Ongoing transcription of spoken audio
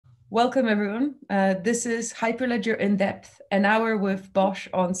Welcome, everyone. This is Hyperledger In-depth, an hour with Bosch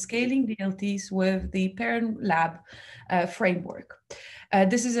on scaling DLTs with the Perun Lab framework.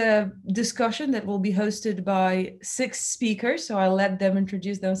 This is a discussion that will be hosted by 6 speakers, so I'll let them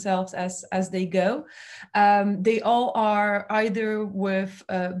introduce themselves as they go. They all are either with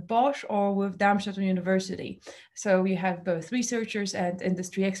Bosch or with Darmstadt University. So we have both researchers and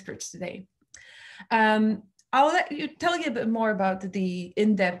industry experts today. I'll tell you a bit more about the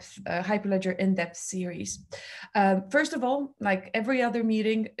in-depth Hyperledger in-depth series. First of all, like every other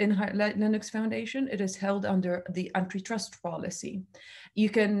meeting in Linux Foundation, it is held under the antitrust policy. You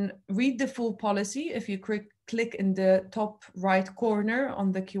can read the full policy if you click in the top right corner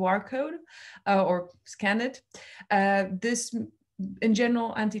on the QR code or scan it. This, in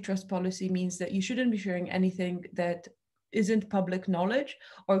general, antitrust policy means that you shouldn't be sharing anything that isn't public knowledge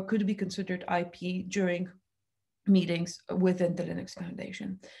or could be considered IP during meetings within the Linux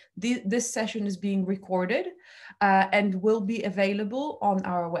Foundation. This session is being recorded and will be available on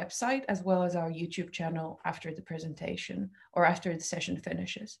our website as well as our YouTube channel after the presentation or after the session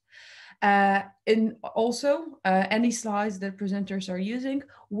finishes. Any slides that presenters are using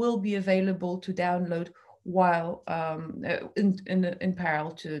will be available to download while in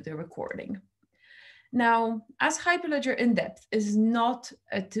parallel to the recording. Now, as Hyperledger In-depth is not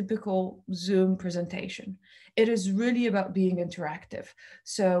a typical Zoom presentation, it is really about being interactive.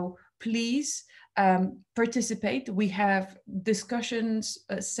 So please participate. We have discussions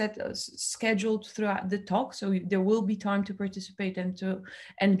scheduled throughout the talk, so there will be time to participate and to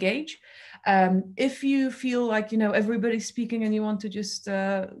engage. If you feel like everybody's speaking and you want to just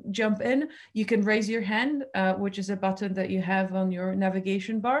jump in, you can raise your hand, which is a button that you have on your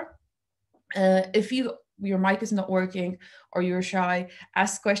navigation bar. If your mic is not working or you're shy,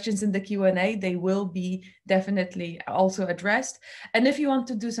 ask questions in the Q&A. They will be definitely also addressed. And if you want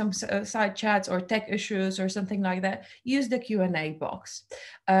to do some side chats or tech issues or something like that, use the Q&A box.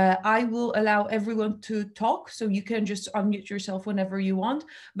 I will allow everyone to talk, so you can just unmute yourself whenever you want.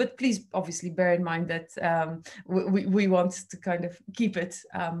 But please, obviously, bear in mind that we want to kind of keep it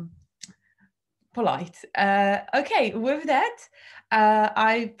polite. Okay, with that,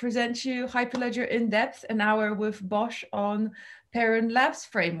 I present you Hyperledger In-depth, an hour with Bosch on Perun Labs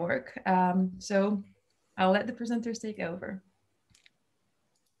framework. So I'll let the presenters take over.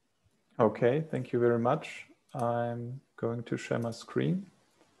 Okay, thank you very much. I'm going to share my screen.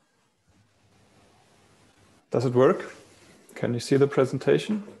 Does it work? Can you see the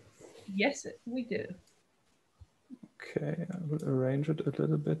presentation? Yes, we do. Okay, I will arrange it a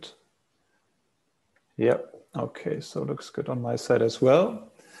little bit. Yep. Okay, so looks good on my side as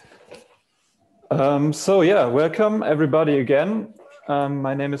well. So yeah, welcome everybody again.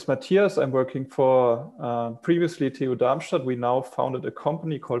 My name is Matthias. I'm working for previously TU Darmstadt. We now founded a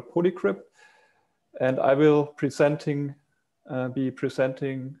company called Polycrypt, and I will be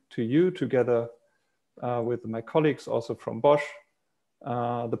presenting to you together with my colleagues also from Bosch,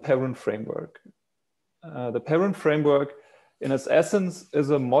 the Perun Framework. The Perun Framework, in its essence,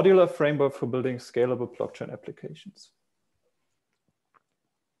 is a modular framework for building scalable blockchain applications.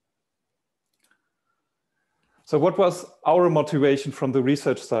 So what was our motivation from the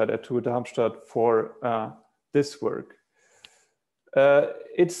research side at TU Darmstadt for this work?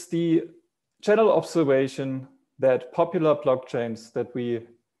 It's the general observation that popular blockchains that we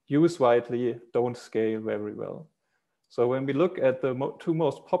use widely don't scale very well. So when we look at the two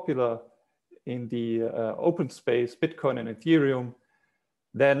most popular in the open space, Bitcoin and Ethereum,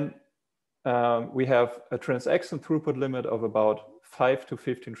 then we have a transaction throughput limit of about 5 to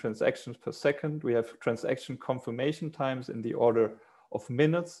 15 transactions per second. We have transaction confirmation times in the order of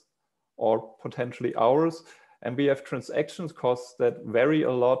minutes or potentially hours. And we have transactions costs that vary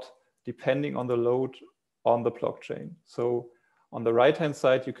a lot depending on the load on the blockchain. So on the right-hand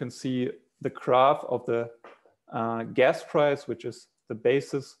side, you can see the graph of the gas price, which is the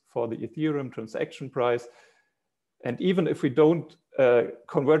basis for the Ethereum transaction price. And even if we don't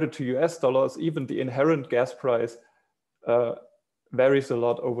convert it to US dollars, even the inherent gas price varies a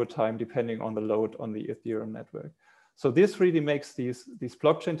lot over time depending on the load on the Ethereum network. So this really makes these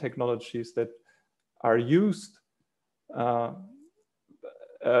blockchain technologies that are used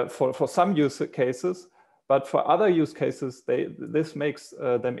for some use cases, but for other use cases, this makes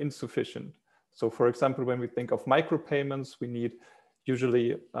them insufficient. So for example, when we think of micropayments, we need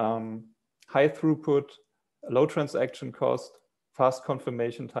usually high throughput, low transaction cost, fast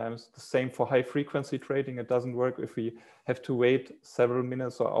confirmation times. The same for high frequency trading. It doesn't work if we have to wait several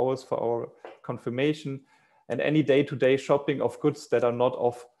minutes or hours for our confirmation. And any day-to-day shopping of goods that are not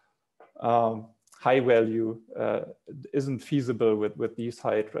of high value isn't feasible with these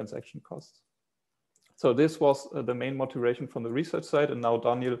high transaction costs. So this was the main motivation from the research side. And now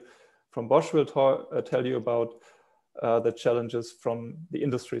Daniel from Bosch will tell you about the challenges from the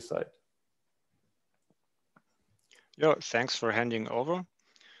industry side. Yeah, thanks for handing over.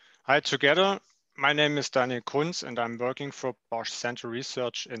 Hi together. My name is Daniel Kunz and I'm working for Bosch Central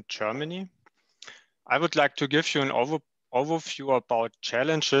Research in Germany. I would like to give you an overview about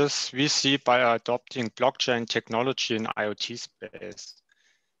challenges we see by adopting blockchain technology in IoT space.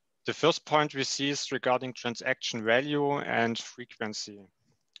 The first point we see is regarding transaction value and frequency.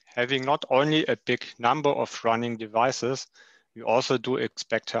 Having not only a big number of running devices, we also do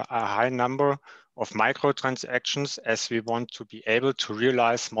expect a high number of microtransactions, as we want to be able to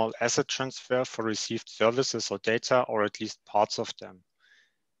realize small asset transfer for received services or data, or at least parts of them.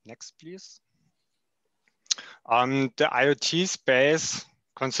 Next, please. The IoT space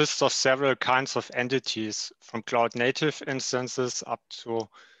consists of several kinds of entities, from cloud native instances up to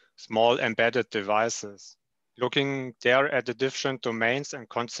small embedded devices. Looking there at the different domains and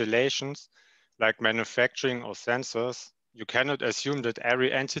constellations, like manufacturing or sensors, you cannot assume that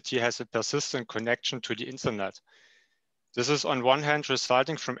every entity has a persistent connection to the internet. This is on one hand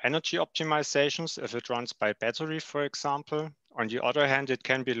resulting from energy optimizations if it runs by battery, for example. On the other hand, it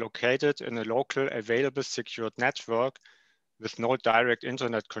can be located in a local available secured network with no direct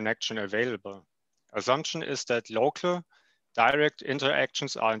internet connection available. Assumption is that local direct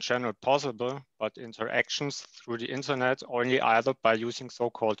interactions are in general possible, but interactions through the internet only either by using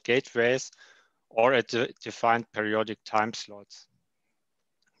so-called gateways or at defined periodic time slots.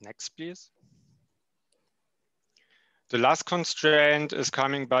 Next, please. The last constraint is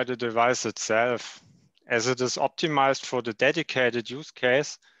coming by the device itself. As it is optimized for the dedicated use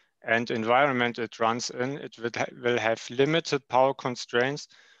case and environment it runs in, it will have limited power constraints,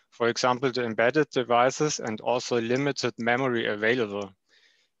 for example, the embedded devices, and also limited memory available.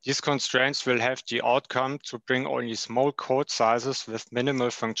 These constraints will have the outcome to bring only small code sizes with minimal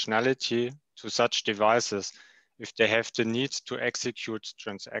functionality to such devices if they have the need to execute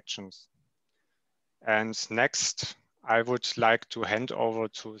transactions. And next, I would like to hand over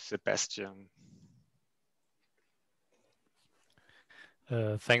to Sebastian.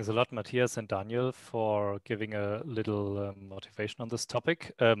 Thanks a lot, Matthias and Daniel, for giving a little motivation on this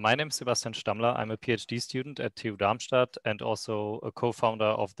topic. My name is Sebastian Stammler. I'm a PhD student at TU Darmstadt and also a co-founder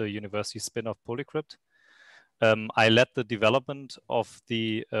of the university spin-off Polycrypt. I led the development of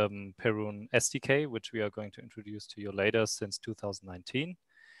the Perun SDK, which we are going to introduce to you later, since 2019.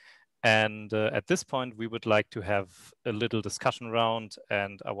 And at this point, we would like to have a little discussion round,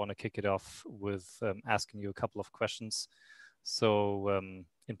 and I want to kick it off with asking you a couple of questions. So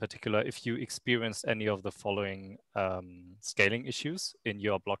in particular, if you experienced any of the following scaling issues in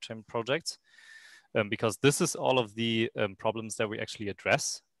your blockchain projects, because this is all of the problems that we actually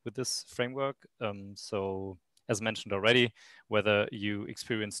address with this framework. So as mentioned already, whether you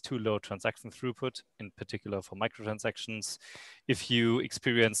experience too low transaction throughput, in particular for microtransactions, if you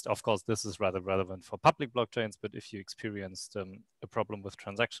experienced, of course, this is rather relevant for public blockchains, but if you experienced a problem with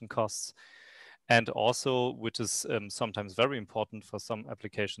transaction costs, and also, which is sometimes very important for some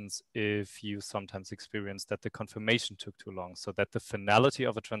applications, if you sometimes experience that the confirmation took too long, so that the finality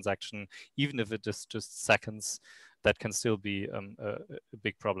of a transaction, even if it is just seconds, that can still be a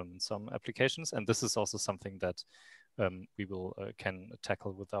big problem in some applications. And this is also something that we can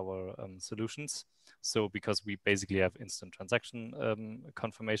tackle with our solutions. So because we basically have instant transaction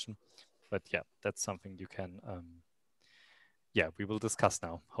confirmation, but yeah, that's something you can, we will discuss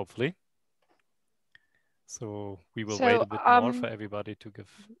now, hopefully. So we will wait a bit more for everybody to give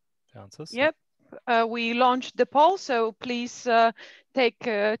the answers. Yep, we launched the poll, so please take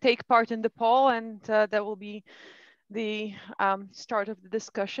part in the poll, and that will be the start of the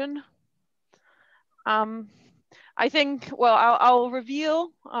discussion. I think, well, I'll reveal,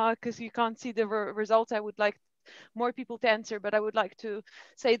 because you can't see the results. I would like more people to answer, but I would like to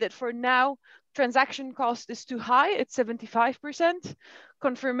say that for now, transaction cost is too high, it's 75%.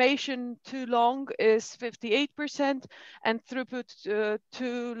 Confirmation too long is 58%, and throughput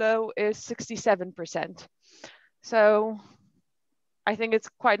too low is 67%. So I think it's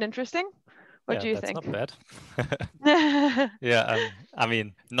quite interesting. What do you think? That's not bad. Yeah, I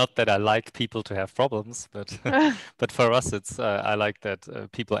mean, not that I like people to have problems, but but for us, it's I like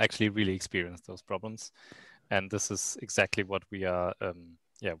that people actually really experience those problems, and this is exactly what we are,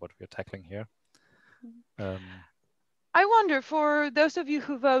 what we are tackling here. I wonder, for those of you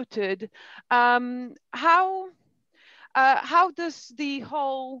who voted, how does the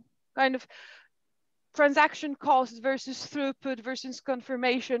whole kind of transaction costs versus throughput versus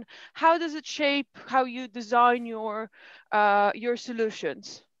confirmation, how does it shape how you design your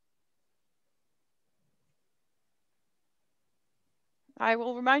solutions? I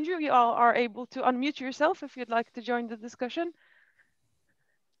will remind you, you all are able to unmute yourself if you'd like to join the discussion.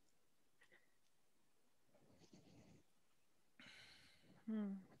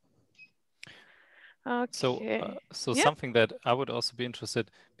 Okay. So yeah. Something that I would also be interested,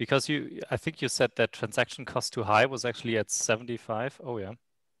 because I think you said that transaction cost too high was actually at 75. Oh yeah.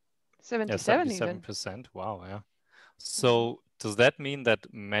 77 yeah, 77%. even. Wow, yeah. So does that mean that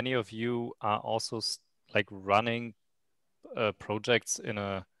many of you are also like running projects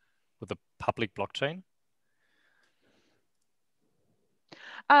with a public blockchain?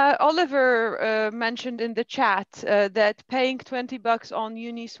 Oliver mentioned in the chat that paying $20 on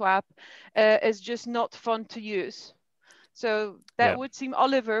Uniswap is just not fun to use. So that would seem,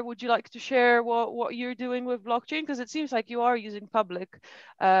 Oliver, would you like to share what you're doing with blockchain? Because it seems like you are using public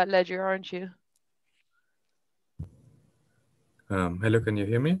ledger, aren't you? Hello, can you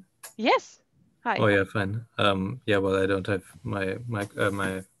hear me? Yes. Hi. Oh yeah, fine. Yeah, well, I don't have my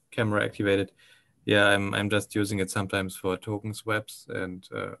camera activated. Yeah, I'm just using it sometimes for token swaps, and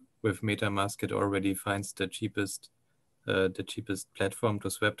with MetaMask, it already finds the cheapest platform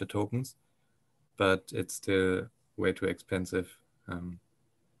to swap the tokens, but it's still way too expensive.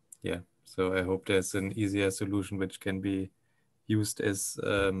 Yeah, so I hope there's an easier solution which can be used as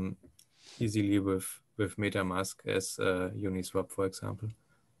easily with MetaMask as Uniswap, for example.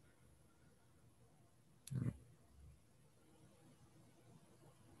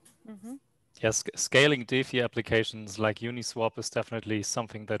 Yes, scaling DeFi applications like Uniswap is definitely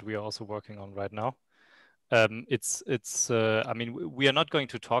something that we are also working on right now. I mean, we are not going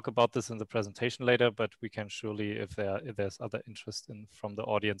to talk about this in the presentation later, but we can surely, if there's other interest from the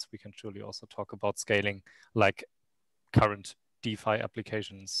audience, we can surely also talk about scaling like current DeFi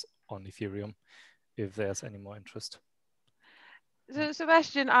applications on Ethereum, if there's any more interest. So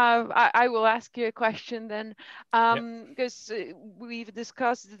Sebastian, I will ask you a question then, because we've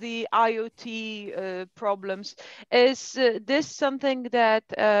discussed the IoT problems. Is this something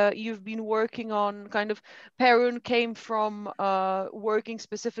that you've been working on? Kind of, Perun came from working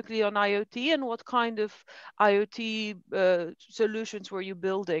specifically on IoT, and what kind of IoT solutions were you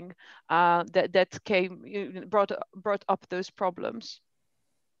building that brought up those problems?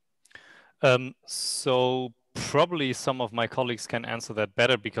 So probably some of my colleagues can answer that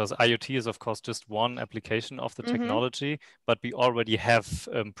better, because IoT is of course just one application of the technology, but we already have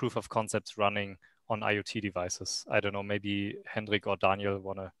proof of concepts running on IoT devices. I don't know, maybe Hendrik or Daniel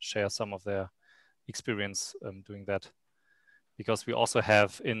want to share some of their experience doing that, because we also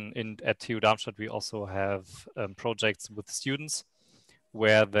have at TU Darmstadt, we also have projects with students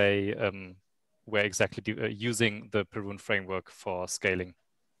where they were exactly using the Perun framework for scaling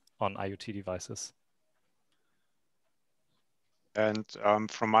on IoT devices. And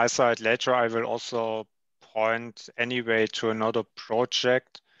from my side, later I will also point anyway to another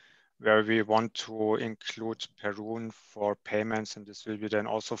project where we want to include Perun for payments, and this will be then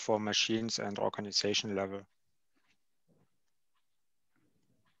also for machines and organization level.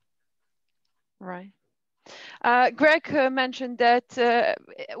 Right. Greg mentioned that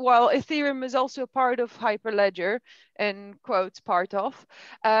while Ethereum is also part of Hyperledger, in quotes, part of,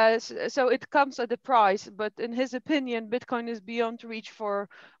 so it comes at a price, but in his opinion, Bitcoin is beyond reach for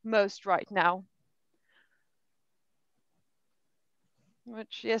most right now.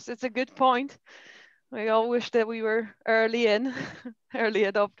 Which, yes, it's a good point. We all wish that we were early in, early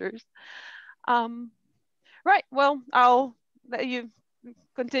adopters. Right, well, I'll let you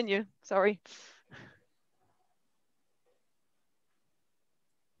continue, sorry.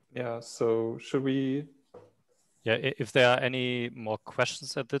 Yeah, so should we? Yeah, if there are any more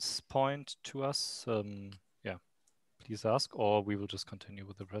questions at this point to us, yeah, please ask, or we will just continue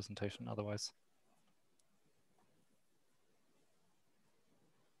with the presentation otherwise.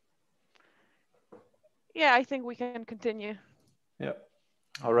 Yeah, I think we can continue. Yeah.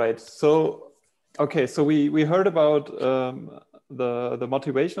 All right. So, okay. So we heard about the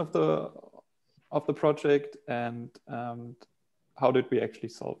motivation of the project, and how did we actually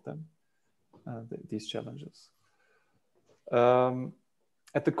solve them, these challenges.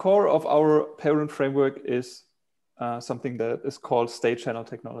 At the core of our Perun framework is something that is called state channel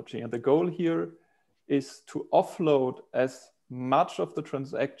technology. And the goal here is to offload as much of the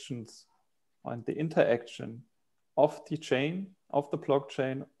transactions and the interaction of the chain, of the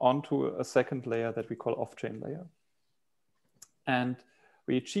blockchain, onto a second layer that we call off-chain layer. And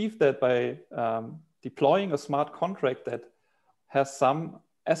we achieve that by deploying a smart contract that has some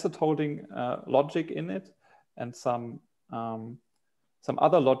asset holding logic in it, and some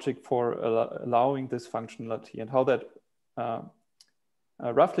other logic for allowing this functionality. And how that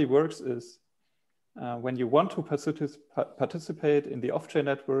roughly works is when you want to participate in the off-chain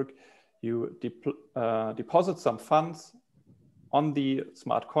network, you deposit some funds on the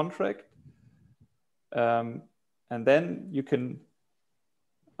smart contract, and then you can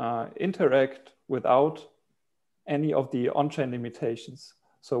interact without any of the on-chain limitations.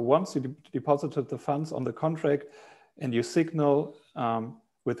 So once you deposited the funds on the contract and you signal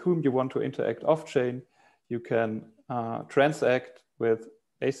with whom you want to interact off-chain, you can transact with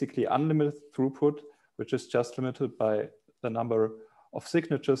basically unlimited throughput, which is just limited by the number of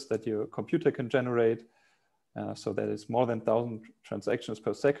signatures that your computer can generate. So that is more than 1,000 transactions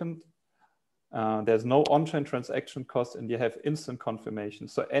per second. There's no on-chain transaction cost, and you have instant confirmation.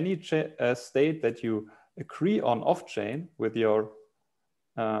 So any state that you agree on off-chain with your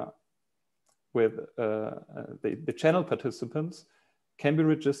the channel participants can be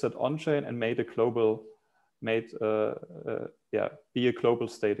registered on-chain and made a global, be a global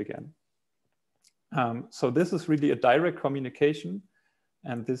state again. So this is really a direct communication,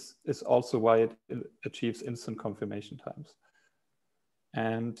 and this is also why it achieves instant confirmation times.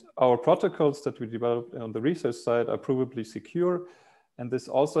 And our protocols that we developed on the research side are provably secure. And this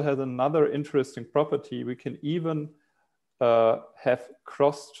also has another interesting property. We can even have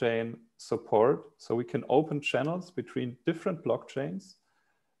cross-chain support. So we can open channels between different blockchains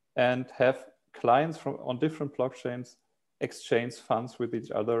and have clients on different blockchains exchange funds with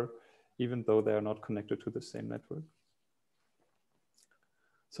each other, even though they are not connected to the same network.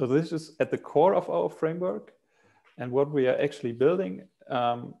 So this is at the core of our framework. And what we are actually building,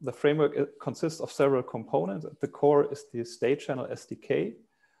 the framework consists of several components. At the core is the state channel SDK,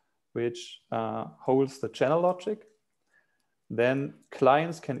 which holds the channel logic. Then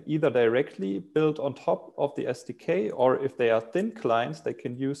clients can either directly build on top of the SDK, or if they are thin clients, they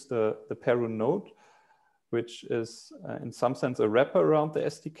can use the Perun node, which is in some sense a wrapper around the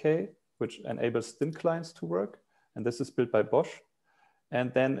SDK, which enables thin clients to work. And this is built by Bosch.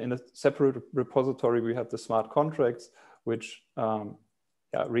 And then in a separate repository, we have the smart contracts, which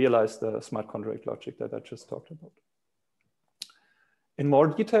realize the smart contract logic that I just talked about. In more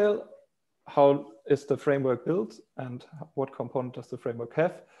detail, how is the framework built and what component does the framework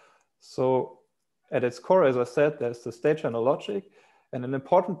have? So at its core, as I said, there's the state channel logic. And an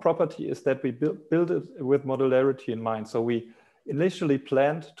important property is that we build it with modularity in mind. So we initially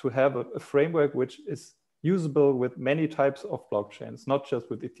planned to have a framework which is usable with many types of blockchains, not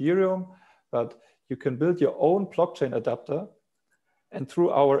just with Ethereum, but you can build your own blockchain adapter. And through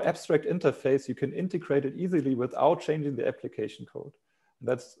our abstract interface, you can integrate it easily without changing the application code. And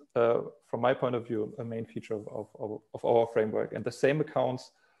that's, from my point of view, a main feature of our framework. And the same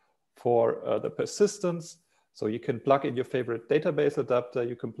accounts for the persistence. So you can plug in your favorite database adapter,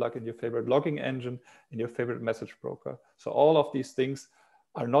 you can plug in your favorite logging engine, and your favorite message broker. So all of these things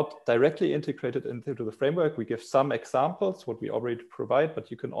are not directly integrated into the framework. We give some examples, what we already provide, but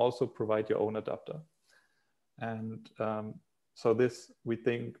you can also provide your own adapter. And so this, we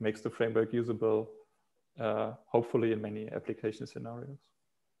think, makes the framework usable, hopefully in many application scenarios.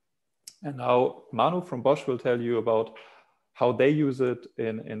 And now Manu from Bosch will tell you about how they use it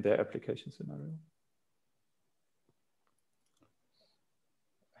in their application scenario.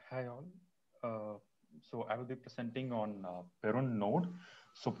 Hi all. So I will be presenting on Perun node.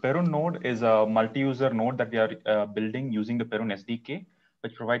 So Perun node is a multi-user node that we are building using the Perun SDK,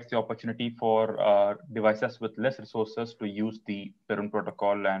 which provides the opportunity for devices with less resources to use the Perun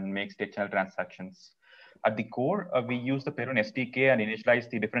protocol and make state channel transactions. At the core, we use the Perun SDK and initialize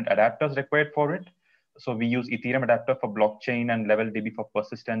the different adapters required for it. So we use Ethereum adapter for blockchain and level DB for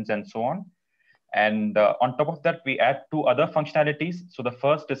persistence and so on. And on top of that, we add two other functionalities. So the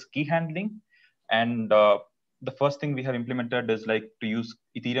first is key handling. And the first thing we have implemented is like to use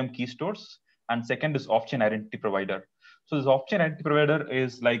Ethereum key stores. And second is off-chain identity provider. So this off-chain identity provider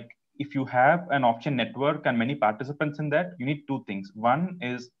is like, if you have an off-chain network and many participants in that, you need two things. One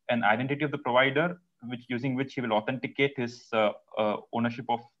is an identity of the provider, using which he will authenticate his ownership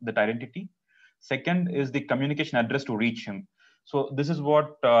of that identity. Second is the communication address to reach him. So this is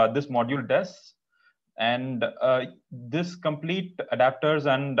what this module does. And this complete adapters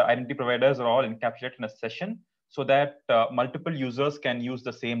and identity providers are all encapsulated in a session so that multiple users can use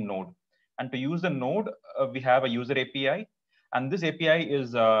the same node. And to use the node, we have a user API. And this API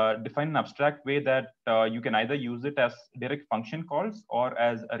is defined in an abstract way that you can either use it as direct function calls or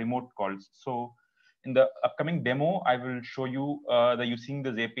as a remote calls. So in the upcoming demo, I will show you the using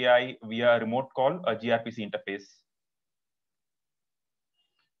this API via a remote call, a gRPC interface.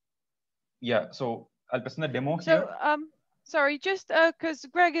 Yeah, so I'll present the demo So, here. sorry, just because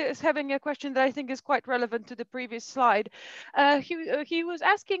Greg is having a question that I think is quite relevant to the previous slide. He was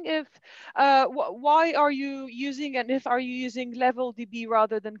asking if why are you using, and if are you using LevelDB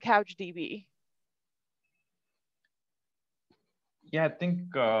rather than CouchDB? Yeah, I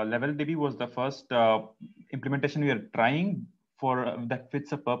think LevelDB was the first implementation we are trying for that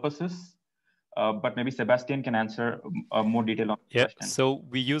fits the purposes. But maybe Sebastian can answer more detail on the question. So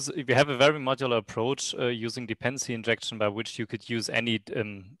we have a very modular approach using dependency injection by which you could use any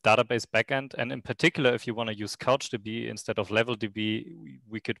database backend. And in particular, if you want to use CouchDB instead of LevelDB,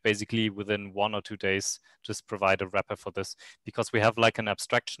 we could basically within 1 or 2 days just provide a wrapper for this, because we have like an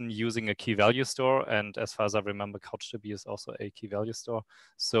abstraction using a key value store. And as far as I remember, CouchDB is also a key value store.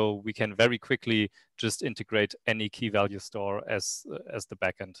 So we can very quickly just integrate any key value store as the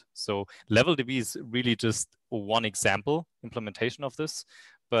backend. So LevelDB is really just one example implementation of this,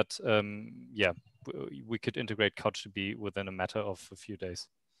 but yeah, we could integrate CouchDB within a matter of a few days.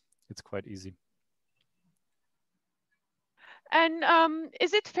 It's quite easy. And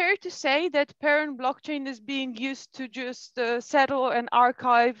is it fair to say that Perun blockchain is being used to just settle and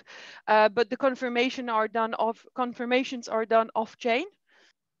archive, but the confirmations are done off chain?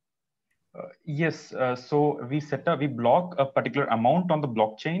 Yes, so we block a particular amount on the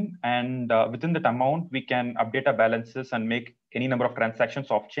blockchain, and within that amount, we can update our balances and make any number of transactions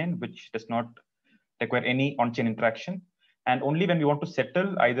off chain, which does not require any on-chain interaction. And only when we want to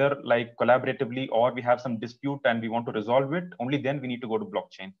settle either like collaboratively or we have some dispute and we want to resolve it, only then we need to go to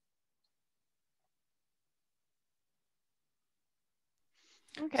blockchain.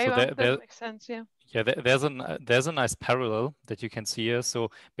 Okay, so well, that makes sense, yeah. Yeah, there's a nice parallel that you can see here. So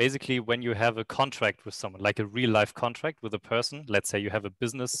basically, when you have a contract with someone, like a real life contract with a person, let's say you have a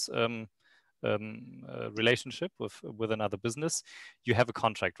business relationship with another business, you have a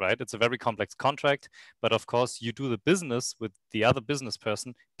contract, right? It's a very complex contract, but of course you do the business with the other business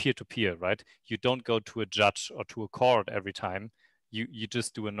person peer-to-peer, right? You don't go to a judge or to a court every time. You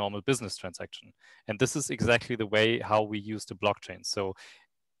just do a normal business transaction. And this is exactly the way how we use the blockchain. So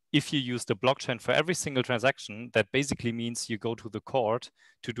if you use the blockchain for every single transaction, that basically means you go to the court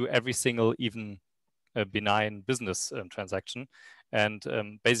to do every single even benign business transaction. And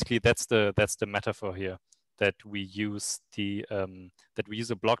basically that's the metaphor here, that we use a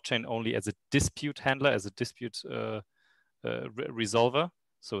blockchain only as a dispute handler, as a dispute resolver.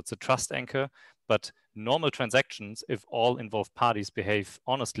 So it's a trust anchor, but normal transactions, if all involved parties behave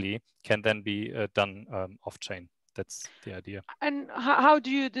honestly, can then be done off-chain. That's the idea. And how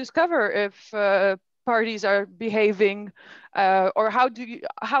do you discover if parties are behaving, or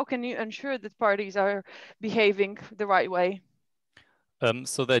how can you ensure that parties are behaving the right way?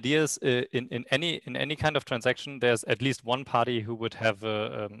 So the idea is in any kind of transaction, there's at least one party who would have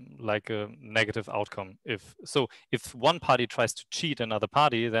like a negative outcome. If one party tries to cheat another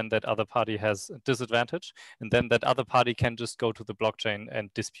party, then that other party has a disadvantage, and then that other party can just go to the blockchain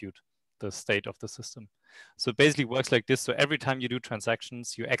and dispute the state of the system. So it basically works like this. So every time you do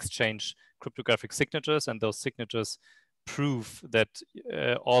transactions, you exchange cryptographic signatures, and those signatures prove that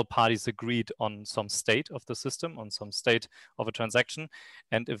all parties agreed on some state of the system, on some state of a transaction.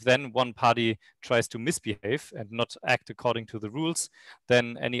 And if then one party tries to misbehave and not act according to the rules,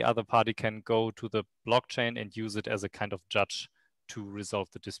 then any other party can go to the blockchain and use it as a kind of judge to resolve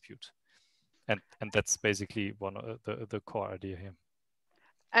the dispute. And that's basically one of the core idea here.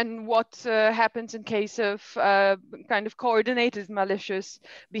 And what happens in case of kind of coordinated malicious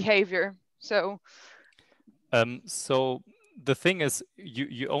behavior? So the thing is,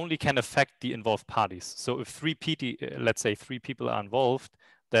 you only can affect the involved parties. So if let's say three people are involved,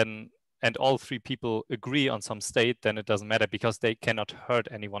 then and all three people agree on some state, then it doesn't matter, because they cannot hurt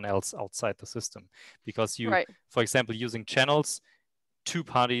anyone else outside the system. Because for example, using channels, two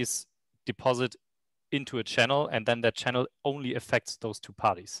parties deposit into a channel, and then that channel only affects those two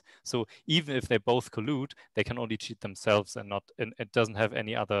parties. So even if they both collude, they can only cheat themselves and it doesn't have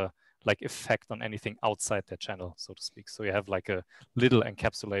any other like effect on anything outside their channel, so to speak. So you have like a little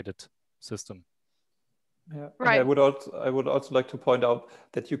encapsulated system. Yeah, right. And I would also like to point out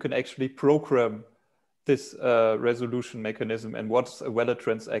that you can actually program this resolution mechanism and what's a valid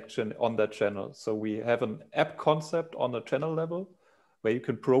transaction on that channel. So we have an app concept on a channel level where you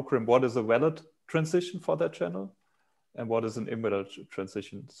can program what is a valid transition for that channel and what is an invalid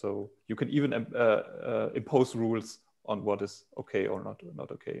transition. So you can even impose rules on what is okay or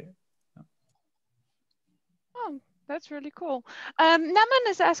not okay. Yeah. Oh, that's really cool. Naman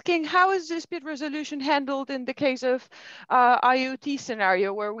is asking, how is dispute resolution handled in the case of IoT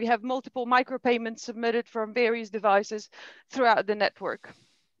scenario where we have multiple micropayments submitted from various devices throughout the network?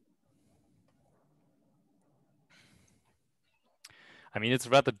 I mean, it's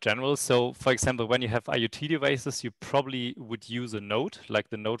rather general. So for example, when you have IoT devices, you probably would use a node like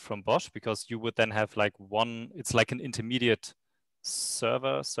the node from Bosch, because you would then have like it's like an intermediate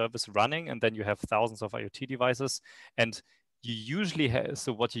service running, and then you have thousands of IoT devices. And you usually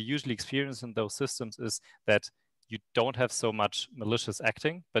so what you usually experience in those systems is that you don't have so much malicious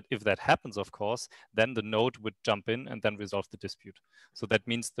acting, but if that happens, of course, then the node would jump in and then resolve the dispute. So that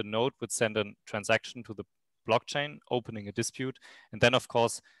means the node would send a transaction to the blockchain, opening a dispute. And then, of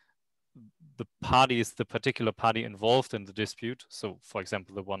course, the particular party involved in the dispute, so for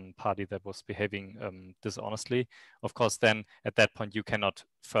example, the one party that was behaving dishonestly, of course, then at that point, you cannot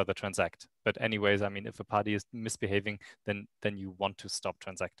further transact. But anyways, I mean, if a party is misbehaving, then you want to stop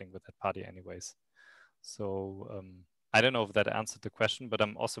transacting with that party anyways. So I don't know if that answered the question, but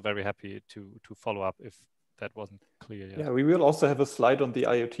I'm also very happy to follow up if that wasn't clear yet. Yeah, we will also have a slide on the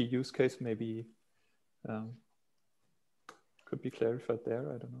IoT use case, maybe could be clarified there,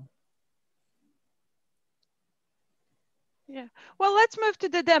 I don't know. Yeah, well, let's move to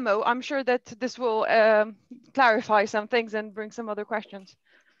the demo. I'm sure that this will clarify some things and bring some other questions.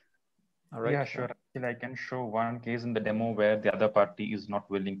 All right. Yeah, sure. I can show one case in the demo where the other party is not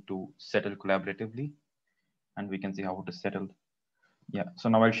willing to settle collaboratively, and we can see how it is settled. Yeah, so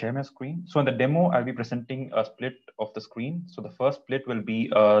now I'll share my screen. So in the demo, I'll be presenting a split of the screen. So the first split will be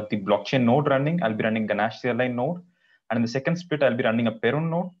the blockchain node running. I'll be running Ganache CLI node. And in the second split, I'll be running a Perun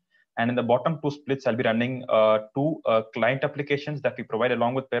node. And in the bottom two splits, I'll be running two client applications that we provide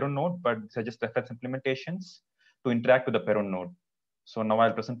along with Perun node, but these are just reference implementations to interact with the Perun node. So now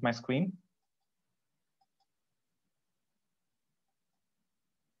I'll present my screen.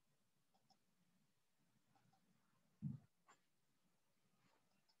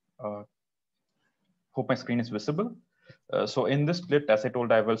 Hope my screen is visible. So in this split, as I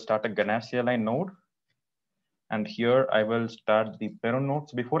told, I will start a Ganache CLI node. And here I will start the Perun node.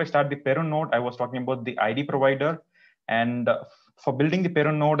 So before I start the Perun node, I was talking about the ID provider. And for building the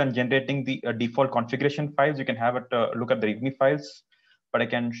Perun node and generating the default configuration files, you can have it look at the README files. But I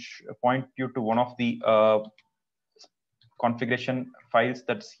can point you to one of the configuration files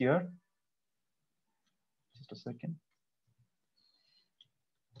that's here. Just a second.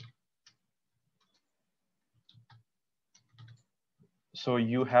 So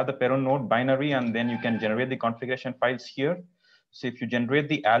you have the Perun node binary, and then you can generate the configuration files here. So if you generate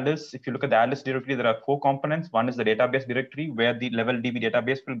the Alice, if you look at the Alice directory, there are 4 components. One is the database directory where the level DB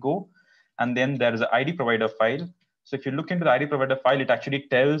database will go. And then there is an ID provider file. So if you look into the ID provider file, it actually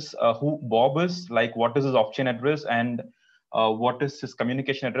tells who Bob is, like what is his off-chain address and what is his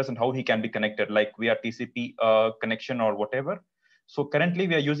communication address and how he can be connected, like via TCP connection or whatever. So currently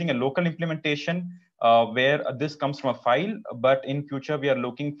we are using a local implementation where this comes from a file, but in future we are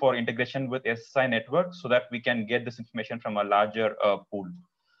looking for integration with SSI network so that we can get this information from a larger pool.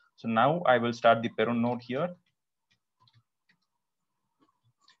 So now I will start the Perun node here.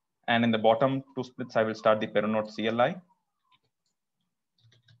 And in the bottom 2 splits, I will start the Perun node CLI.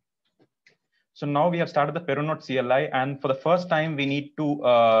 So now we have started the Perun node CLI, and for the first time, we need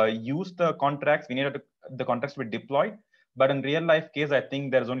to use the contracts. We need the contracts to be deployed. But in real life case, I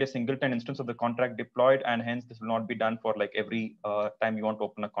think there's only a singleton instance of the contract deployed, and hence this will not be done for like every time you want to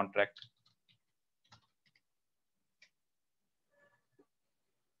open a contract.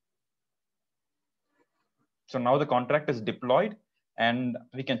 So now the contract is deployed, and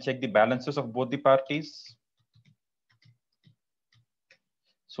we can check the balances of both the parties.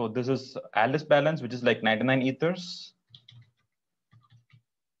 So this is Alice balance, which is like 99 ethers.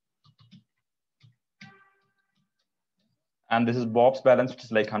 And this is Bob's balance, which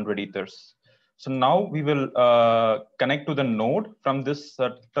is like 100 ethers. So now we will connect to the node from this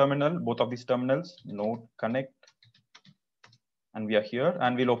terminal, both of these terminals, node connect. And we are here,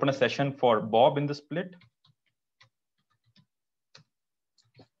 and we'll open a session for Bob in the split.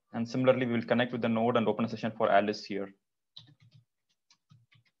 And similarly, we will connect with the node and open a session for Alice here.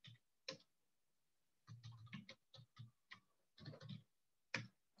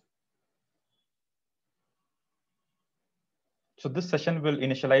 So this session will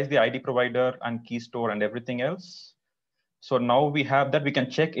initialize the ID provider and key store and everything else. So now we have that, we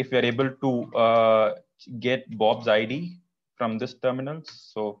can check if we are able to get Bob's ID from this terminal.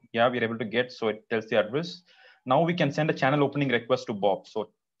 So yeah, we're able to get, so it tells the address. Now we can send a channel opening request to Bob.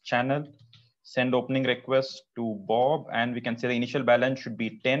 So channel, send opening request to Bob, and we can say the initial balance should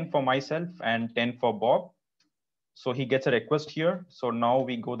be 10 for myself and 10 for Bob. So he gets a request here. So now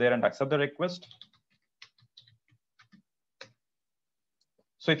we go there and accept the request.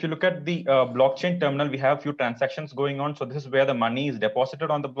 So if you look at the blockchain terminal, we have a few transactions going on. So this is where the money is deposited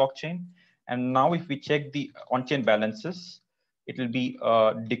on the blockchain. And now if we check the on-chain balances, it will be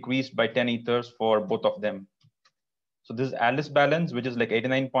decreased by 10 ethers for both of them. So this is Alice balance, which is like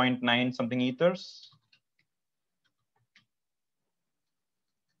 89.9 something ethers.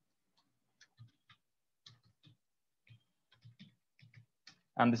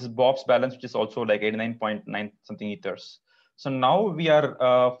 And this is Bob's balance, which is also like 89.9 something ethers. So now we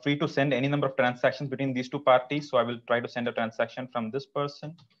are free to send any number of transactions between these two parties. So I will try to send a transaction from this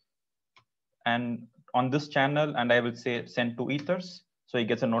person and on this channel, and I will say send 2 ethers. So he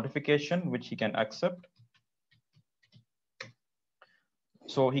gets a notification which he can accept.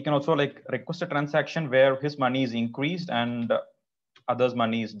 So he can also like request a transaction where his money is increased and others'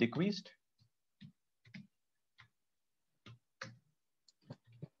 money is decreased.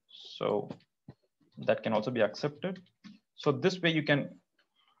 So that can also be accepted. So this way you can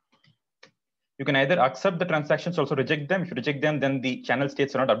either accept the transactions, also reject them. If you reject them, then the channel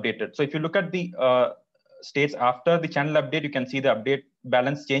states are not updated. So if you look at the states after the channel update, you can see the update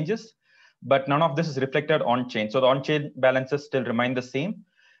balance changes, but none of this is reflected on chain. So the on-chain balances still remain the same.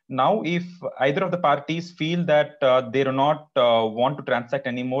 Now, if either of the parties feel that they do not want to transact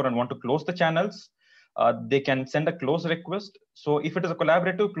anymore and want to close the channels, they can send a close request. So if it is a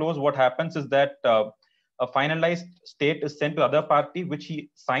collaborative close, what happens is that a finalized state is sent to the other party, which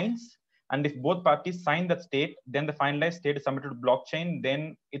he signs. And if both parties sign that state, then the finalized state is submitted to blockchain.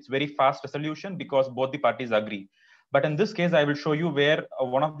 Then it's very fast resolution because both the parties agree. But in this case, I will show you where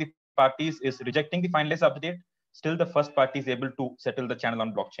one of the parties is rejecting the finalized update. Still, the first party is able to settle the channel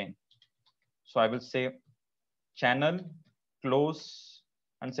on blockchain. So I will say channel, close,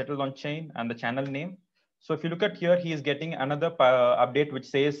 and settle on chain, and the channel name. So if you look at here, he is getting another update which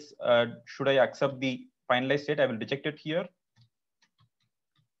says, should I accept the finalized state? I will reject it here.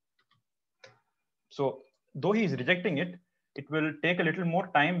 So though he is rejecting it, it will take a little more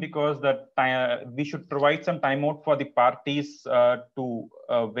time because we should provide some timeout for the parties to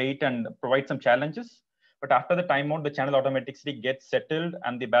wait and provide some challenges. But after the timeout, the channel automatically gets settled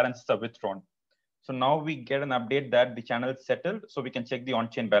and the balances are withdrawn. So now we get an update that the channel is settled, so we can check the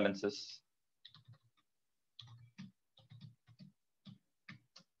on-chain balances.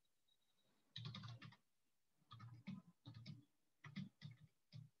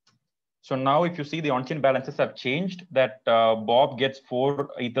 So now if you see the on-chain balances have changed, that Bob gets 4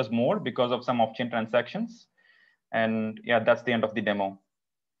 ethers more because of some off-chain transactions. And yeah, that's the end of the demo.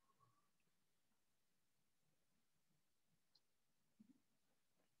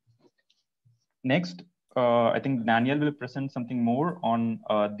 Next, I think Daniel will present something more on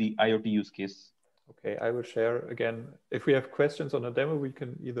the IoT use case. Okay, I will share again. If we have questions on the demo, we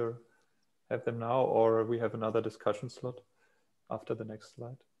can either have them now or we have another discussion slot after the next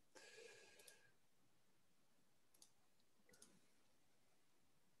slide.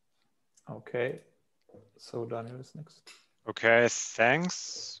 Okay, so Daniel is next. Okay,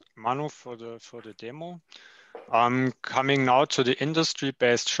 thanks, Manu, for the demo. Coming now to the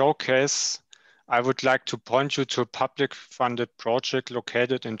industry-based showcase, I would like to point you to a public-funded project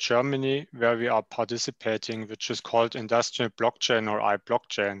located in Germany where we are participating, which is called Industrial Blockchain or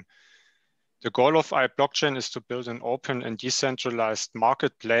iBlockchain. The goal of iBlockchain is to build an open and decentralized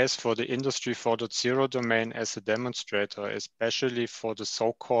marketplace for the Industry 4.0 domain as a demonstrator, especially for the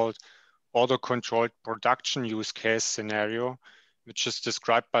so-called order-controlled production use case scenario, which is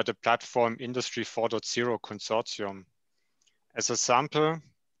described by the platform Industry 4.0 Consortium. As a sample,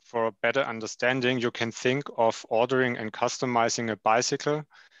 for a better understanding, you can think of ordering and customizing a bicycle,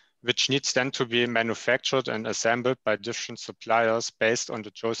 which needs then to be manufactured and assembled by different suppliers based on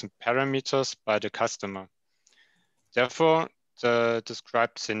the chosen parameters by the customer. Therefore, the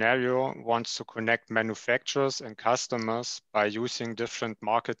described scenario wants to connect manufacturers and customers by using different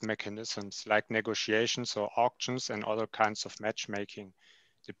market mechanisms like negotiations or auctions and other kinds of matchmaking,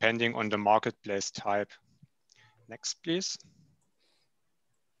 depending on the marketplace type. Next, please.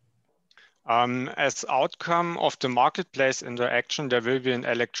 As outcome of the marketplace interaction, there will be an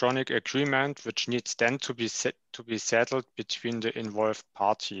electronic agreement which needs then to be settled between the involved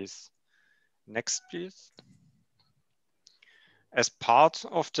parties. Next, please. As part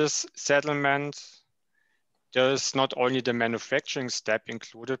of this settlement, there is not only the manufacturing step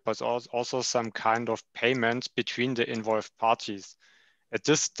included, but also some kind of payment between the involved parties. At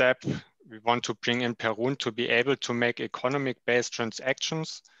this step, we want to bring in Perun to be able to make economic-based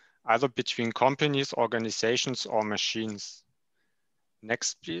transactions either between companies, organizations, or machines.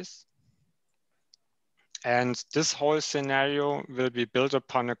 Next, please. And this whole scenario will be built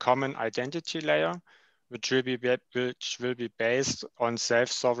upon a common identity layer, which will be based on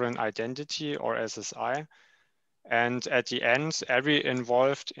self-sovereign identity or SSI. And at the end, every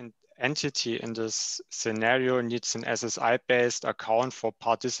involved entity in this scenario needs an SSI-based account for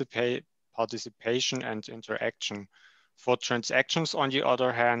participation and interaction. For transactions, on the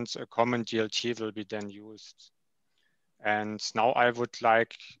other hand, a common DLT will be then used. And now I would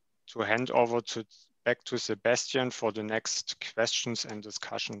like to hand over back to Sebastian for the next questions and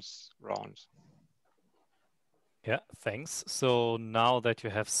discussions round. Yeah, thanks. So now that you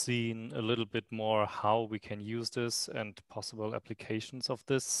have seen a little bit more how we can use this and possible applications of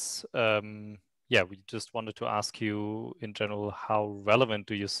this, yeah, we just wanted to ask you in general, how relevant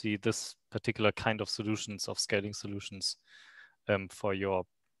do you see this particular kind of solutions, of scaling solutions, for your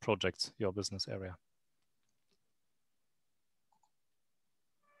projects, your business area?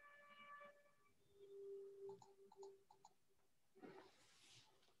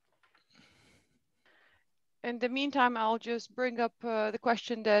 In the meantime, I'll just bring up the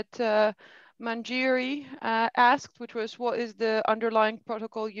question that Manjiri asked, which was, what is the underlying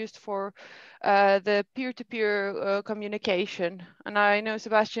protocol used for the peer-to-peer communication? And I know,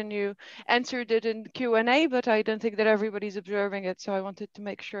 Sebastian, you answered it in Q&A, but I don't think that everybody's observing it. So I wanted to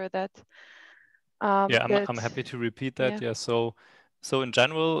make sure that... yeah, I'm happy to repeat that. Yeah, so in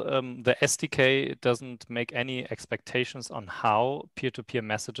general, the SDK doesn't make any expectations on how peer-to-peer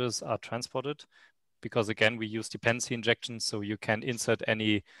messages are transported, because again, we use dependency injection, so you can insert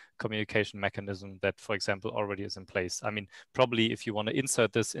any communication mechanism that, for example, already is in place. I mean, probably if you want to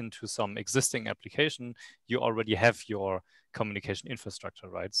insert this into some existing application, you already have your communication infrastructure,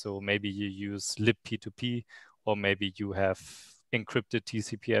 right? So maybe you use libp2p, or maybe you have encrypted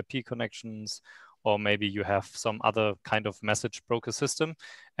TCP/IP connections, or maybe you have some other kind of message broker system,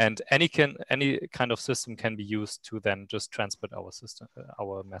 and any kind of system can be used to then just transport our system,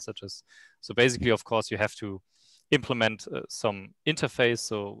 our messages. So basically, of course, you have to implement some interface.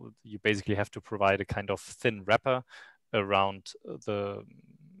 So you basically have to provide a kind of thin wrapper around the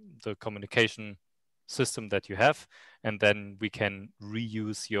communication system that you have, and then we can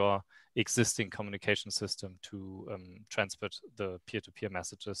reuse your existing communication system to transport the peer-to-peer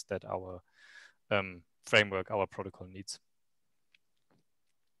messages that our framework, our protocol needs.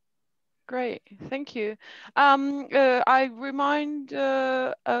 Great, thank you. I remind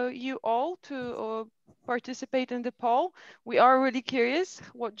you all to participate in the poll. We are really curious.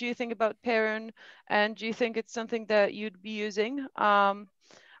 What do you think about Perun? And do you think it's something that you'd be using?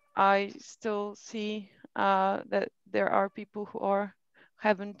 I still see that there are people who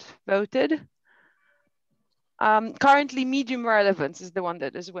haven't voted. Currently, medium relevance is the one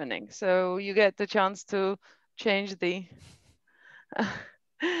that is winning. So you get the chance to change the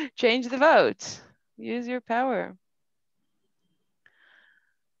change the vote. Use your power.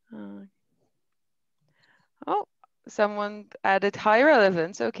 Oh, someone added high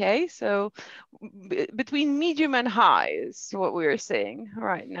relevance. Okay, so between medium and high is what we're seeing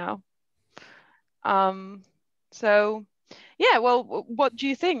right now. So yeah, well, what do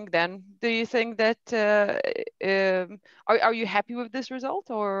you think then? Do you think that, are you happy with this result,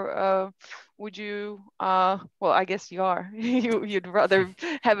 or would you, well, I guess you are, you'd rather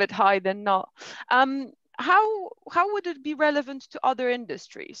have it high than not. How would it be relevant to other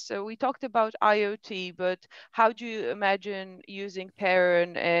industries? So we talked about IoT, but how do you imagine using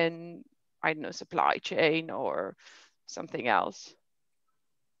Perun in, I don't know, supply chain or something else?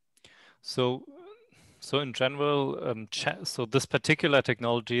 So in general, so this particular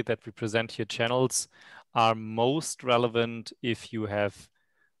technology that we present here, channels, are most relevant if you have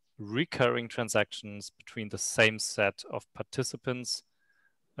recurring transactions between the same set of participants,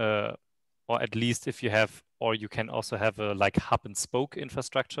 or at least if you have, or you can also have a like hub and spoke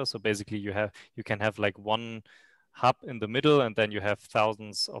infrastructure. So basically you can have like one hub in the middle, and then you have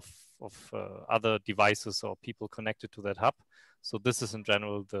thousands of other devices or people connected to that hub. So this is in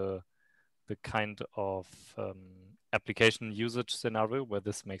general the kind of application usage scenario where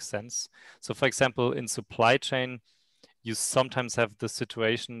this makes sense. So for example, in supply chain, you sometimes have the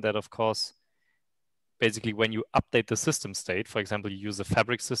situation that, of course, basically when you update the system state, for example, you use a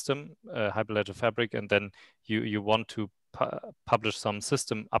fabric system, Hyperledger Fabric, and then you want to publish some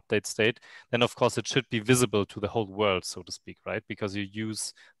system update state, then of course it should be visible to the whole world, so to speak, right? Because you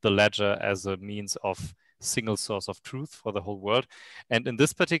use the ledger as a means of single source of truth for the whole world. And in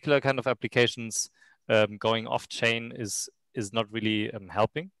this particular kind of applications, going off chain is not really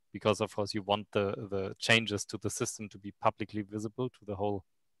helping, because of course you want the changes to the system to be publicly visible to the whole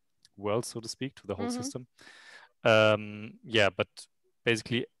world, so to speak, to the whole system. Yeah, but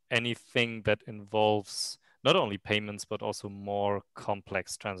basically anything that involves not only payments, but also more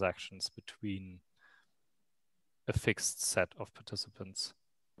complex transactions between a fixed set of participants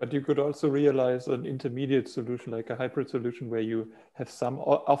But you could also realize an intermediate solution, like a hybrid solution, where you have some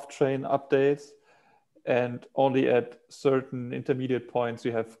off-chain updates, and only at certain intermediate points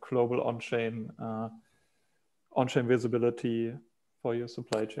you have global on-chain visibility for your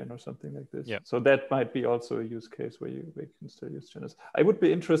supply chain or something like this. Yeah. So that might be also a use case where you can still use channels. I would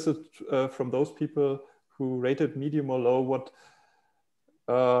be interested from those people who rated medium or low,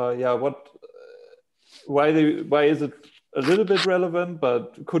 why is it a little bit relevant,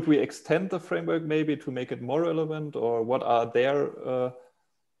 but could we extend the framework maybe to make it more relevant, or what are their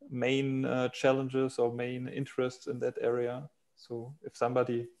main challenges or main interests in that area? So if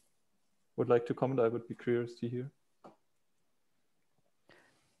somebody would like to comment, I would be curious to hear.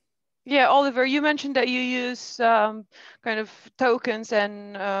 Yeah, Oliver, you mentioned that you use kind of tokens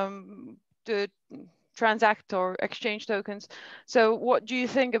and to transact or exchange tokens. So what do you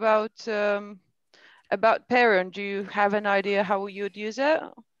think about Perun? Do you have an idea how you'd use it?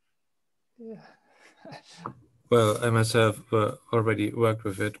 Yeah. Well, I myself already worked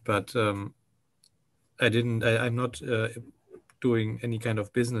with it, but I'm not doing any kind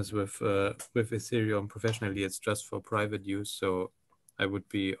of business with Ethereum professionally. It's just for private use. So I would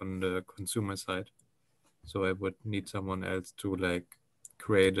be on the consumer side. So I would need someone else to like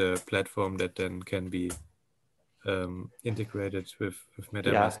create a platform that then can be integrated with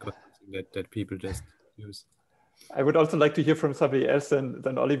MetaMask or something that people just use. I would also like to hear from somebody else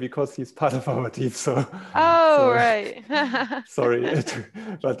than Ollie, because he's part of our team. So, right. Sorry,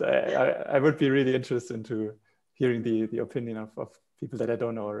 but I would be really interested into hearing the opinion of people that I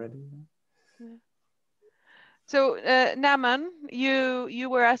don't know already. Yeah. So Naman, you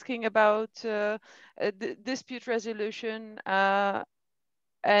were asking about dispute resolution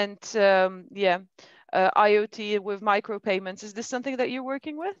and IoT with micropayments. Is this something that you're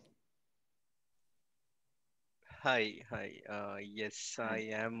working with? Hi. Yes, I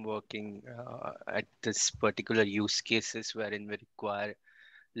am working at this particular use cases wherein we require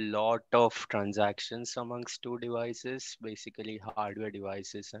lot of transactions amongst two devices, basically hardware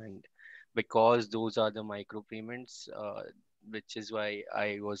devices, and because those are the micropayments, which is why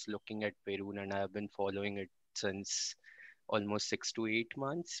I was looking at Perun, and I have been following it since almost 6 to 8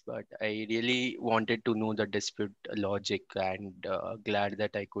 months. But I really wanted to know the dispute logic, and glad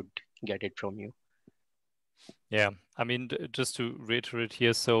that I could get it from you. Yeah, I mean, just to reiterate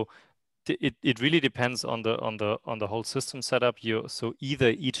here, so it really depends on the whole system setup. So either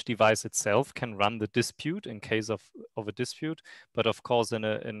each device itself can run the dispute in case of a dispute, but of course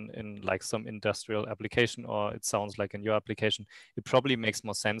in like some industrial application, or it sounds like in your application, it probably makes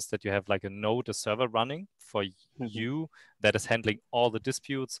more sense that you have like a node, a server running for you that is handling all the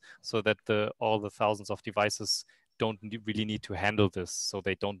disputes, so that all the thousands of devices don't really need to handle this, so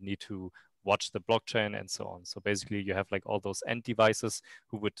they don't need to watch the blockchain and so on. So basically you have like all those end devices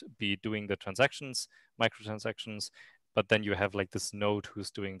who would be doing the transactions, microtransactions, but then you have like this node who's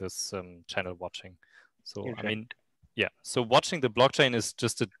doing this channel watching. So I mean, yeah, so watching the blockchain is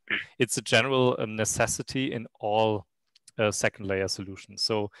just it's a general necessity in all second layer solutions.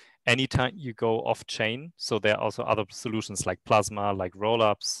 So anytime you go off chain, so there are also other solutions like Plasma, like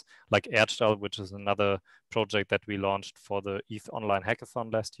rollups, like Erdstahl, which is another project that we launched for the ETH Online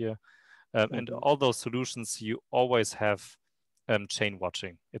Hackathon last year. And all those solutions, you always have chain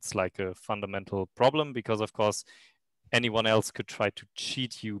watching. It's like a fundamental problem, because of course, anyone else could try to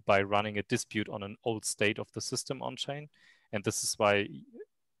cheat you by running a dispute on an old state of the system on chain. And this is why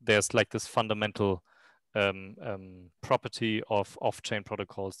there's like this fundamental property of off-chain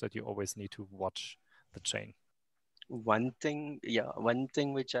protocols that you always need to watch the chain. One thing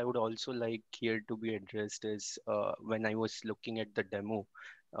which I would also like here to be addressed is when I was looking at the demo,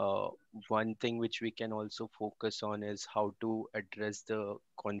 one thing which we can also focus on is how to address the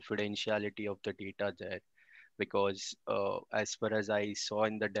confidentiality of the data there, because as far as I saw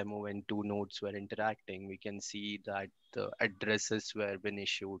in the demo, when two nodes were interacting, we can see that the addresses were been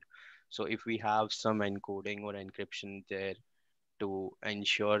issued. So if we have some encoding or encryption there to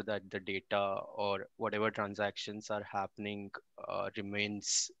ensure that the data or whatever transactions are happening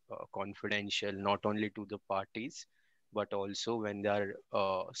remains confidential, not only to the parties, but also when they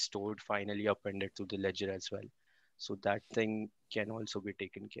are stored finally appended to the ledger as well. So that thing can also be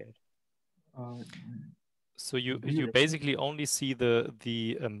taken care. So you basically only see the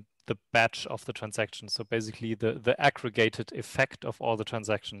batch of the transactions. So basically the aggregated effect of all the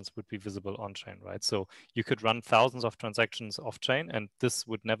transactions would be visible on chain, right? So you could run thousands of transactions off chain, and this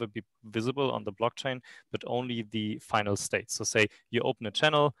would never be visible on the blockchain, but only the final state. So say you open a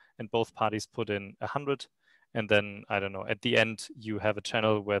channel and both parties put in 100, and then, I don't know, at the end you have a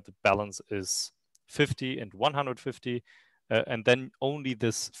channel where the balance is 50 and 150. And then only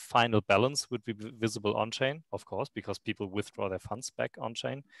this final balance would be visible on-chain, of course, because people withdraw their funds back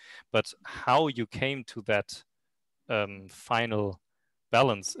on-chain. But how you came to that final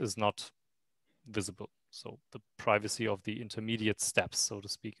balance is not visible. So the privacy of the intermediate steps, so to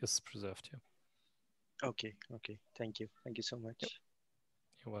speak, is preserved here. Okay, okay. Thank you. Thank you so much. Yep.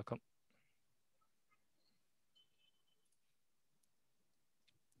 You're welcome.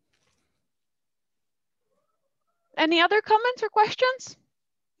 Any other comments or questions?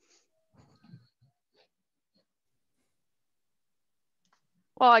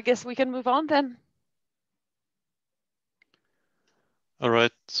 Well, I guess we can move on then. All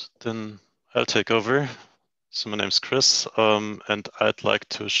right, then I'll take over. So my name's Chris, and I'd like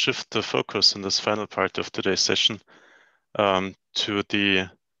to shift the focus in this final part of today's session from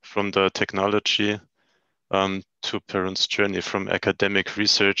the technology to Perun's journey from academic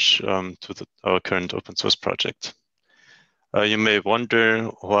research to our current open source project. You may wonder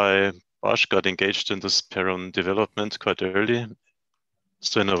why Bosch got engaged in this Perun development quite early.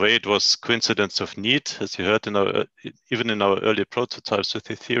 So in a way, it was coincidence of need. As you heard, even in our early prototypes with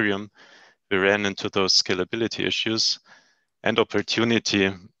Ethereum, we ran into those scalability issues and opportunity,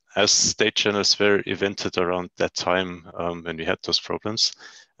 as state channels were evented around that time when we had those problems.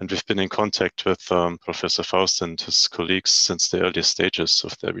 And we've been in contact with Professor Faust and his colleagues since the early stages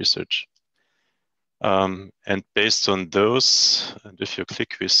of their research. And based on those, and if you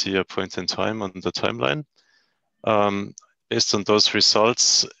click, we see a point in time on the timeline. Based on those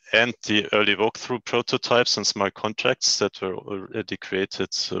results and the early walkthrough prototypes and smart contracts that were already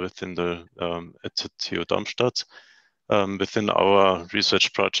created within the at TU Darmstadt, within our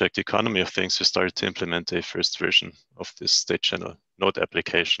research project Economy of Things, we started to implement a first version of this state channel node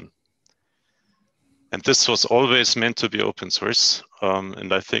application. And this was always meant to be open source.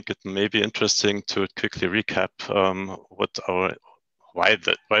 And I think it may be interesting to quickly recap why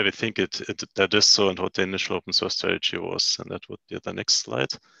we think that is so and what the initial open source strategy was. And that would be the next slide.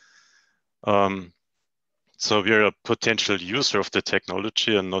 So we're a potential user of the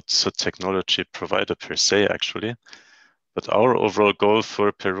technology and not a technology provider per se, actually. But our overall goal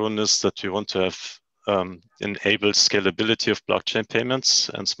for Perun is that we want to have enabled scalability of blockchain payments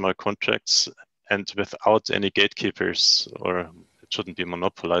and smart contracts, and without any gatekeepers, or it shouldn't be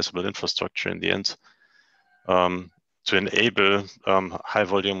monopolizable infrastructure in the end, to enable high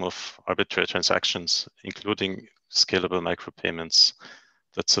volume of arbitrary transactions, including scalable micropayments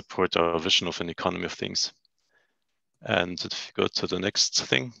that support our vision of an economy of things. And if you go to the next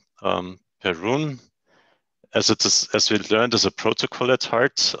thing, Perun, as we learned, is a protocol at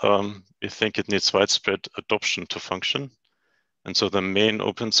heart. We think it needs widespread adoption to function. And so the main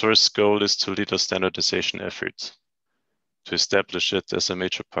open source goal is to lead a standardization effort to establish it as a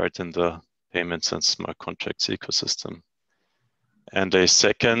major part in the payments and smart contracts ecosystem. And a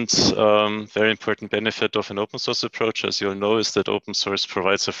second very important benefit of an open source approach, as you'll know, is that open source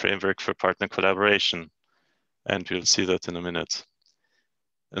provides a framework for partner collaboration. And we'll see that in a minute.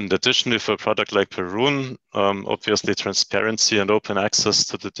 And additionally, for a product like Perun, obviously transparency and open access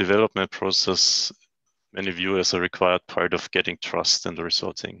to the development process many view as a required part of getting trust in the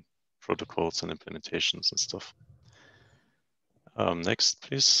resulting protocols and implementations and stuff. Next,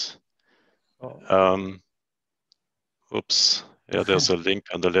 please. Oops. Yeah, there's a link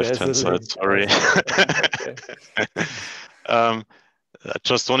on the left-hand side. Sorry. I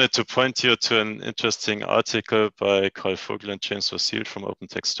just wanted to point you to an interesting article by Carl Vogel and James Vasile from Open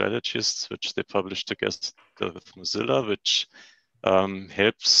Text Strategies, which they published together with Mozilla, which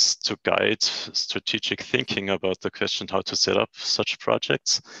helps to guide strategic thinking about the question how to set up such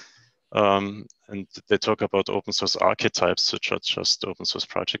projects. And they talk about open source archetypes, which are just open source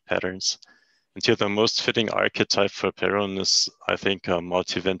project patterns. And here the most fitting archetype for Perun is, I think, a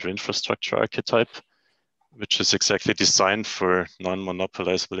multi-vendor infrastructure archetype, which is exactly designed for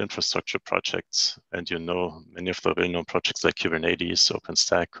non-monopolizable infrastructure projects. And you know, many of the well-known projects like Kubernetes,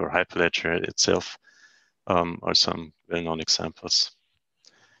 OpenStack, or Hyperledger itself are some well-known examples.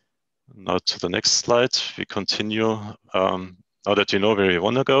 Now to the next slide, we continue. Now that you know where we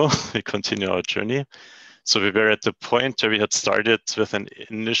want to go, we continue our journey. So we were at the point where we had started with an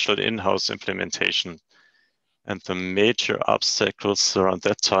initial in-house implementation. And the major obstacles around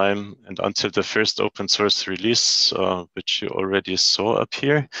that time and until the first open source release, which you already saw up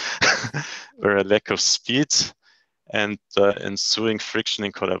here, were a lack of speed and ensuing friction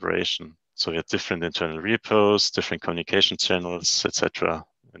in collaboration. So we had different internal repos, different communication channels, etc.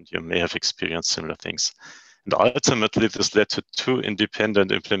 And you may have experienced similar things. And ultimately, this led to 2 independent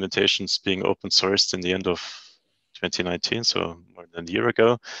implementations being open sourced in the end of 2019, so more than a year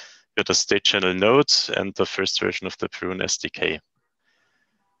ago, had a state channel node and the first version of the Perun SDK.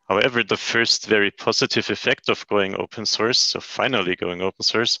 However, the first very positive effect of going open source, so finally going open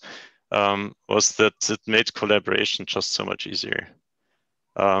source, was that it made collaboration just so much easier.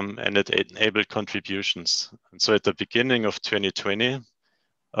 And it enabled contributions. And so at the beginning of 2020,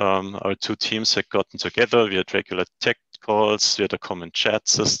 our two teams had gotten together. We had regular tech calls, we had a common chat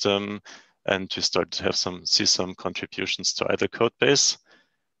system, and we started to have see some contributions to either code base.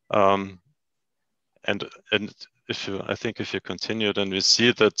 And if you continue, then we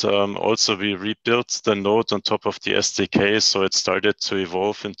see that also we rebuilt the node on top of the SDK, so it started to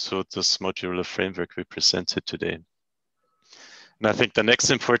evolve into this modular framework we presented today. And I think the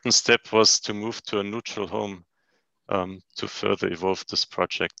next important step was to move to a neutral home to further evolve this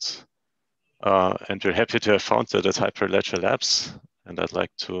project. And we're happy to have found that at Hyperledger Labs. And I'd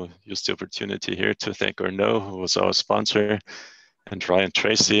like to use the opportunity here to thank Arnaud, who was our sponsor, and Ryan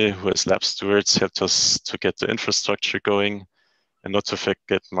Tracy, who as lab stewards helped us to get the infrastructure going. And not to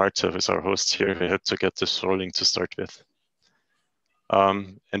forget Marta, who is our host here, who helped to get this rolling to start with.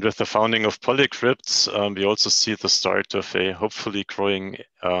 And with the founding of Polycrypt, we also see the start of a hopefully growing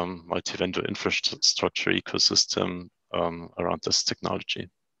multi-vendor infrastructure ecosystem around this technology.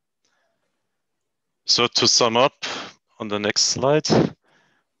 So to sum up on the next slide,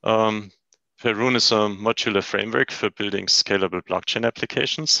 Perun is a modular framework for building scalable blockchain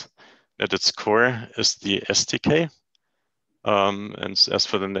applications. At its core is the SDK. And as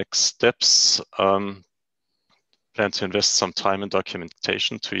for the next steps, plan to invest some time in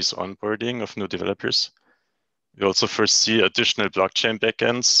documentation to ease onboarding of new developers. We also foresee additional blockchain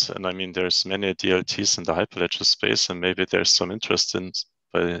backends, and I mean, there's many DLTs in the Hyperledger space, and maybe there's some interest in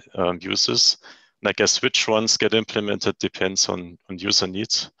by users. And I guess which ones get implemented depends on user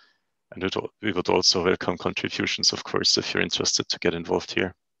needs. And we would also welcome contributions, of course, if you're interested to get involved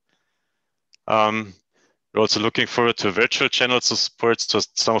here. We're also looking forward to virtual channels to support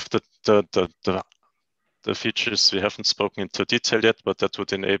some of the features we haven't spoken into detail yet, but that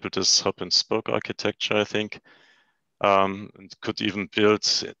would enable this hub and spoke architecture, I think. And could even build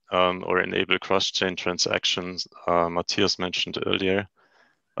or enable cross-chain transactions, Matthias mentioned earlier.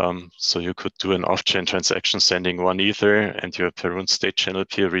 So you could do an off-chain transaction sending one Ether, and your Perun state channel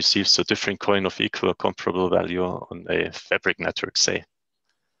peer receives a different coin of equal or comparable value on a fabric network, say.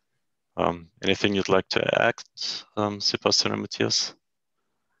 Anything you'd like to add, Sebastian or Matthias?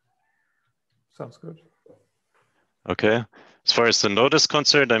 Sounds good. Okay. As far as the node is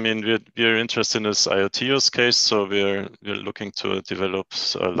concerned, I mean, we're interested in this IoT use case, so we're looking to develop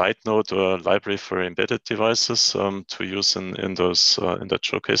a light node or a library for embedded devices to use in that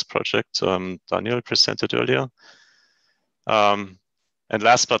showcase project Daniel presented earlier. And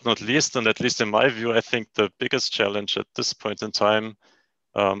last but not least, and at least in my view, I think the biggest challenge at this point in time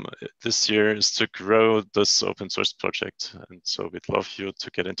this year is to grow this open source project. And so we'd love you to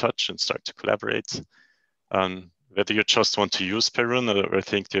get in touch and start to collaborate. Whether you just want to use Perun or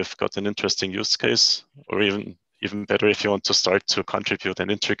think you've got an interesting use case, or even better if you want to start to contribute and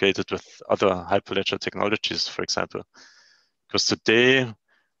integrate it with other Hyperledger technologies, for example. Because today,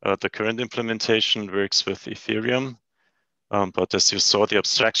 the current implementation works with Ethereum, but as you saw, the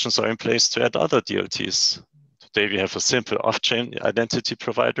abstractions are in place to add other DLTs. Today we have a simple off-chain identity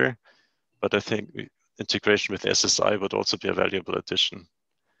provider, but I think integration with SSI would also be a valuable addition.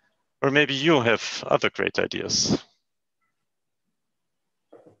 Or maybe you have other great ideas.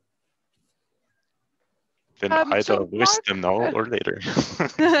 Then either voice them now or later.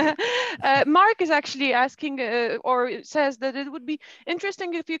 Mark is actually asking or says that it would be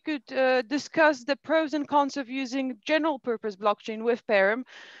interesting if you could discuss the pros and cons of using general purpose blockchain with Perun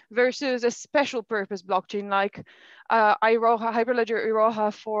versus a special purpose blockchain like Iroha, Hyperledger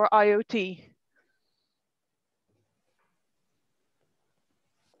Iroha for IoT.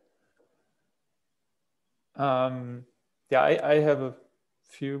 Yeah, I have a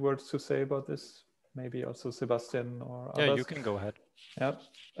few words to say about this. Maybe also Sebastian or others. Yeah, you can go ahead. Yeah,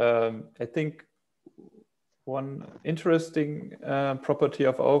 I think one interesting property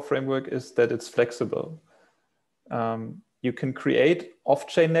of our framework is that it's flexible. You can create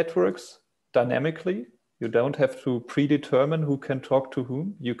off-chain networks dynamically. You don't have to predetermine who can talk to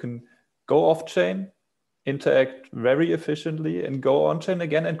whom. You can go off-chain, interact very efficiently, and go on-chain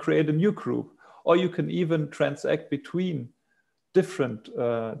again and create a new group. Or you can even transact between different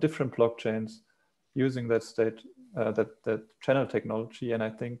blockchains using that that channel technology. And I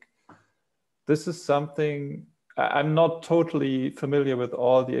think this is something, I'm not totally familiar with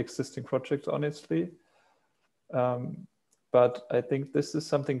all the existing projects, honestly. But I think this is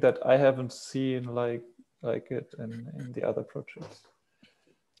something that I haven't seen like it in the other projects.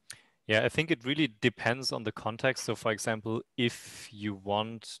 Yeah, I think it really depends on the context. So for example, if you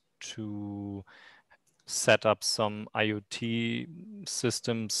want to set up some IoT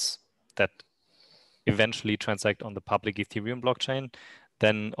systems that eventually transact on the public Ethereum blockchain,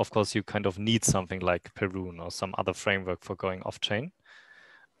 then of course you kind of need something like Perun or some other framework for going off-chain.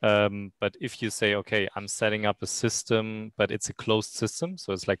 But if you say, okay, I'm setting up a system, but it's a closed system,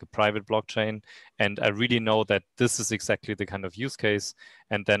 so it's like a private blockchain, and I really know that this is exactly the kind of use case,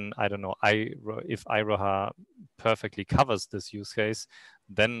 and then I don't know, if Iroha perfectly covers this use case,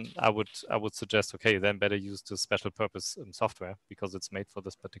 then I would suggest, okay, then better use the special purpose software because it's made for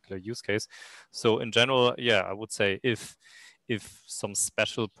this particular use case. So in general, yeah, I would say if some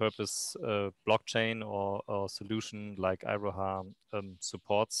special purpose blockchain or solution like Iroha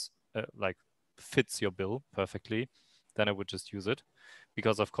supports, like fits your bill perfectly, then I would just use it.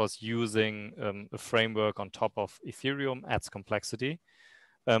 Because of course, using a framework on top of Ethereum adds complexity.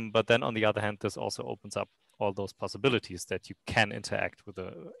 But then on the other hand, this also opens up all those possibilities that you can interact with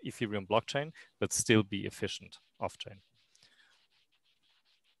the Ethereum blockchain, but still be efficient off-chain.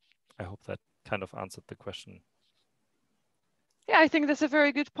 I hope that kind of answered the question. Yeah, I think that's a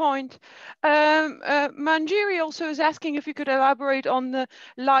very good point. Manjiri also is asking if you could elaborate on the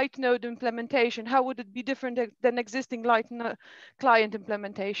Light node implementation. How would it be different than existing Light client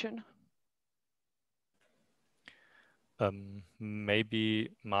implementation?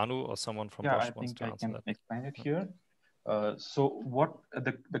 Maybe Manu or someone from Bosch wants to answer that. I can explain it here. So what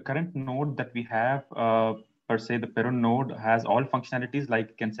the current node that we have, per se, the Perun node has all functionalities like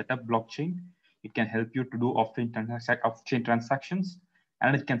it can set up blockchain, it can help you to do off-chain transactions,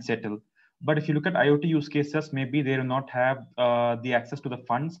 and it can settle. But if you look at IoT use cases, maybe they do not have the access to the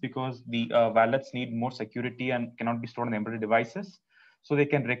funds because the wallets need more security and cannot be stored on embedded devices. So they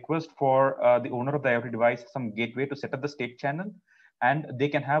can request for the owner of the IoT device some gateway to set up the state channel, and they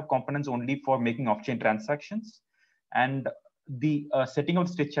can have components only for making off-chain transactions. And the setting of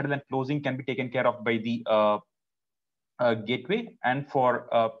the state channel and closing can be taken care of by the gateway. And for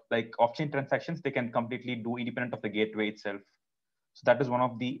like off-chain transactions, they can completely do independent of the gateway itself. So that is one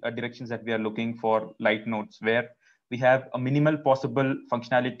of the directions that we are looking for Light nodes, where we have a minimal possible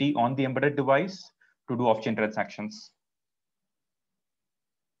functionality on the embedded device to do off-chain transactions.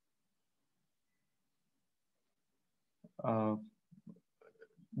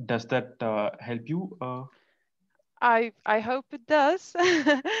 Does that help you? I hope it does.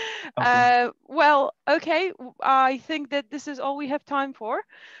 Okay. Well, okay. I think that this is all we have time for.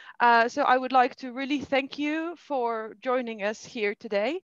 So I would like to really thank you for joining us here today.